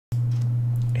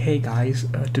Hey guys,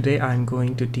 today I'm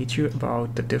going to teach you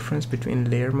about the difference between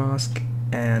layer mask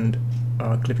and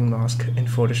clipping mask in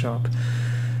Photoshop.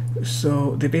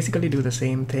 So they basically do the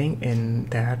same thing in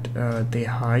that they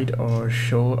hide or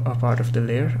show a part of the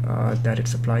layer that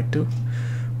it's applied to,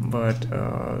 but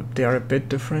they are a bit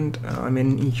different. I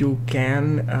mean, you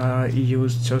can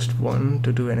use just one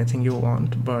to do anything you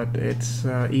want, but it's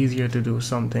easier to do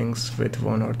some things with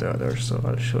one or the other. So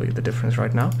I'll show you the difference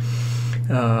right now.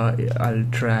 I'll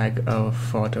drag a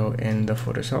photo in the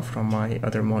Photoshop from my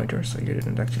other monitor, so you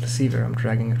didn't actually see where I'm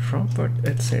dragging it from, but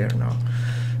it's here now.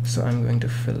 So I'm going to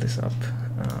fill this up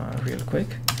real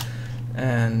quick,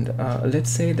 and let's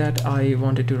say that I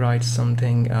wanted to write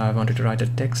something. I wanted to write a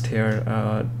text here.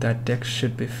 That text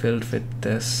should be filled with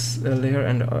this layer,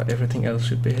 and everything else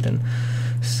should be hidden.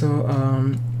 So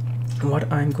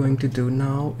what I'm going to do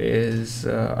now is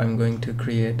I'm going to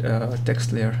create a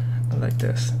text layer like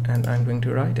this, and I'm going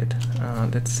to write it.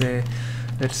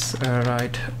 Let's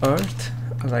write Earth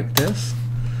like this,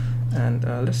 and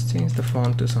let's change the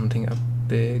font to something a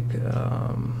big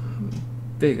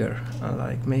bigger,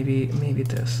 like maybe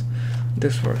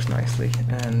this works nicely.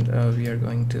 And we are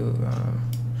going to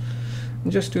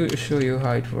just to show you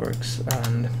how it works.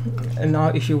 And now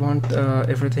if you want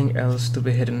everything else to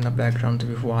be hidden, the background to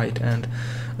be white, and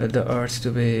the earth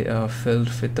to be filled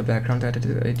with the background that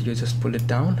you just pull it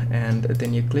down, and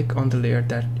then you click on the layer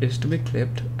that is to be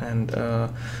clipped, and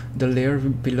the layer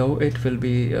below it will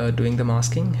be doing the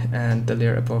masking, and the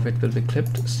layer above it will be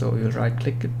clipped. So you'll right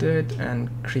click it and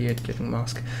create clipping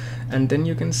mask, and then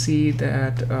you can see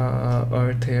that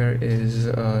earth here is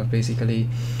basically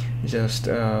just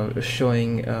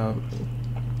showing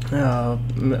I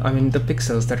mean, the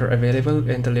pixels that are available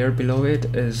in the layer below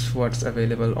it is what's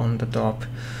available on the top.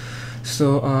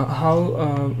 So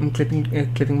how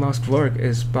clipping mask work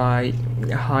is by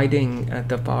hiding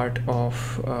the part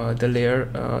of the layer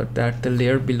that the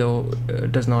layer below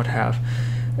does not have,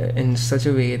 in such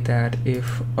a way that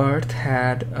if Earth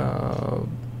had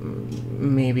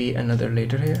maybe another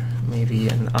letter here, maybe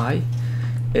an I,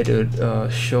 it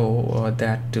would show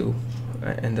that too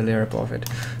in the layer above it.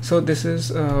 So this is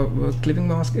clipping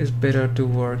mask is better to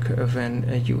work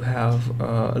when you have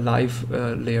a live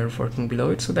layer working below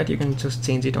it, so that you can just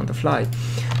change it on the fly.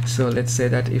 So let's say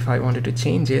that if I wanted to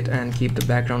change it and keep the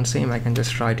background same, I can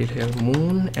just write it here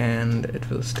moon, and it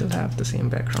will still have the same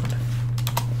background.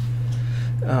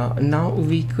 Now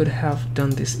we could have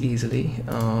done this easily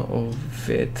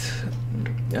with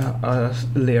a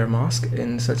layer mask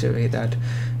in such a way that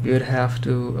we would have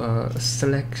to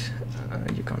select,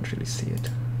 you can't really see it,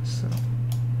 so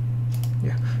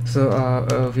yeah,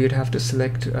 so we would have to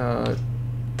select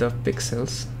the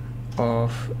pixels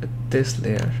of this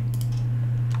layer,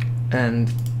 and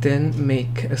then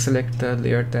select the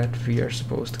layer that we are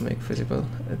supposed to make visible.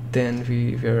 Then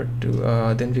we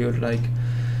would like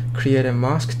create a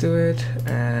mask to it,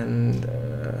 and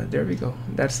there we go.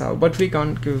 That's how. But we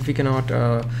cannot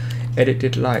edit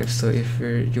it live. So if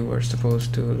you were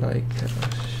supposed to like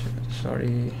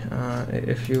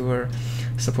if you were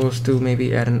supposed to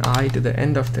maybe add an I to the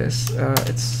end of this,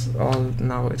 it's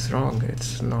wrong.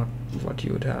 It's not what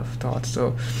you would have thought.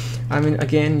 So I mean,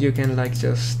 again, you can like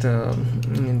just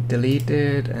delete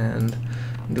it and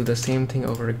do the same thing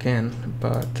over again,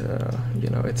 but you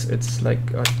know, it's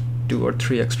like a 2 or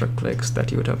 3 extra clicks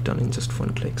that you would have done in just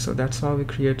one click. So that's how we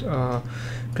create a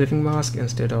clipping mask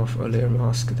instead of a layer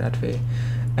mask that way.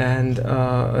 And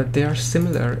they are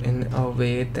similar in a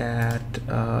way that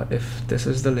if this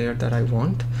is the layer that I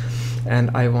want,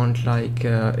 and I want like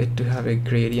it to have a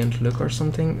gradient look or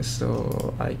something,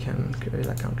 so I can create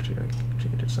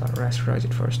it, so I'll rasterize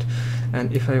it first.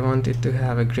 And if I want it to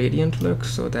have a gradient look,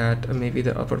 so that maybe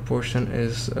the upper portion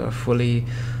is fully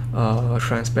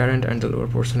transparent and the lower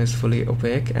portion is fully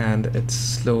opaque, and it's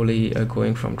slowly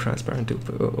going from transparent to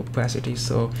opacity.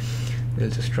 So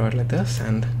we'll just draw it like this,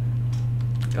 and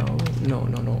oh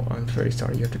no, I'm very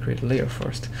sorry, you have to create a layer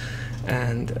first,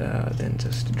 and then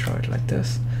just draw it like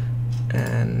this,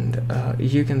 and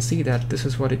you can see that this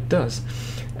is what it does.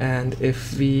 And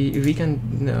if we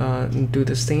can do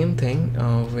the same thing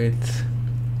with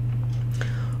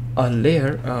a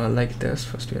layer like this.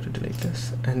 First we have to delete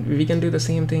this, and we can do the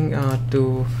same thing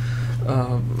to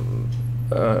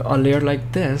a layer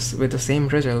like this with the same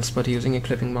results, but using a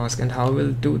clipping mask. And how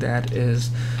we'll do that is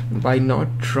by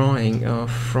not drawing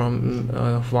from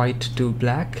white to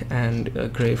black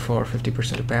and gray for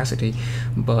 50% opacity,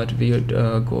 but we would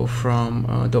go from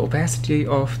the opacity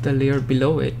of the layer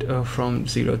below it from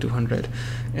 0 to 100,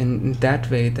 and that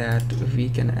way that we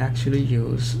can actually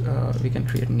use we can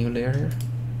create a new layer here,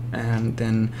 and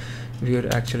then we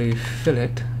would actually fill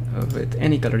it with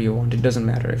any color you want. It doesn't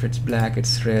matter if it's black,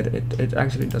 it's red, it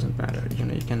actually doesn't matter. You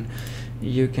know,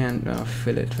 you can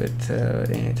fill it with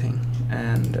anything,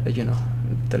 and you know,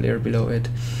 the layer below it.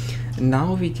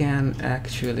 Now we can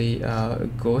actually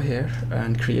go here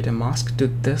and create a mask to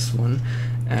this one,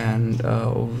 and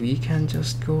we can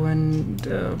just go and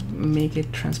make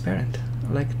it transparent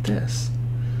like this,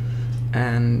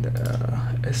 and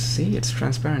see, it's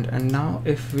transparent. And now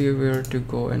if we were to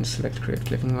go and select create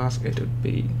clipping mask, it would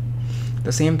be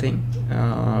the same thing,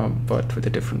 but with a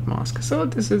different mask. So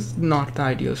this is not the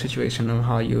ideal situation of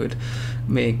how you would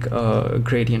make a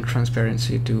gradient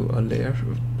transparency to a layer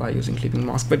by using clipping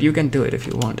mask, but you can do it if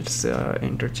you want. It's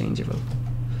interchangeable,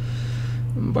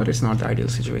 but it's not the ideal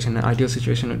situation. The ideal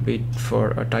situation would be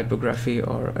for a typography,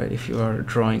 or if you are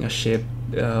drawing a shape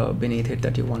beneath it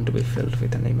that you want to be filled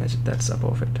with an image that's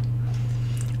above it.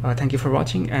 Thank you for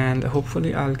watching, and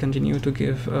hopefully I'll continue to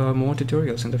give more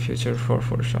tutorials in the future for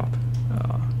Photoshop.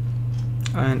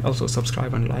 And also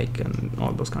subscribe and like and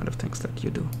all those kind of things that you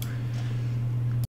do.